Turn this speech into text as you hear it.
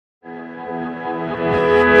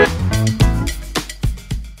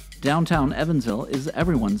Downtown Evansville is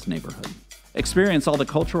everyone's neighborhood. Experience all the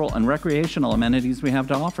cultural and recreational amenities we have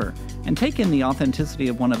to offer, and take in the authenticity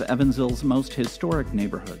of one of Evansville's most historic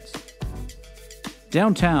neighborhoods.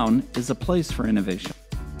 Downtown is a place for innovation.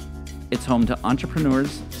 It's home to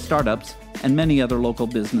entrepreneurs, startups, and many other local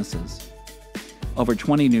businesses. Over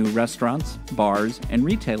 20 new restaurants, bars, and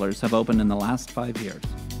retailers have opened in the last 5 years.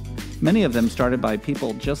 Many of them started by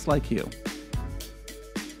people just like you.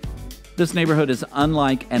 This neighborhood is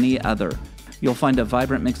unlike any other. You'll find a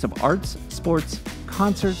vibrant mix of arts, sports,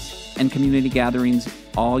 concerts, and community gatherings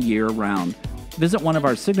all year round. Visit one of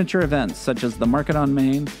our signature events such as the Market on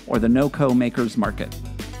Main or the NoCo Makers Market.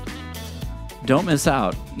 Don't miss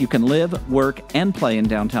out. You can live, work, and play in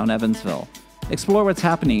downtown Evansville. Explore what's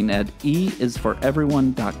happening at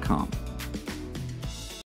eisforeveryone.com.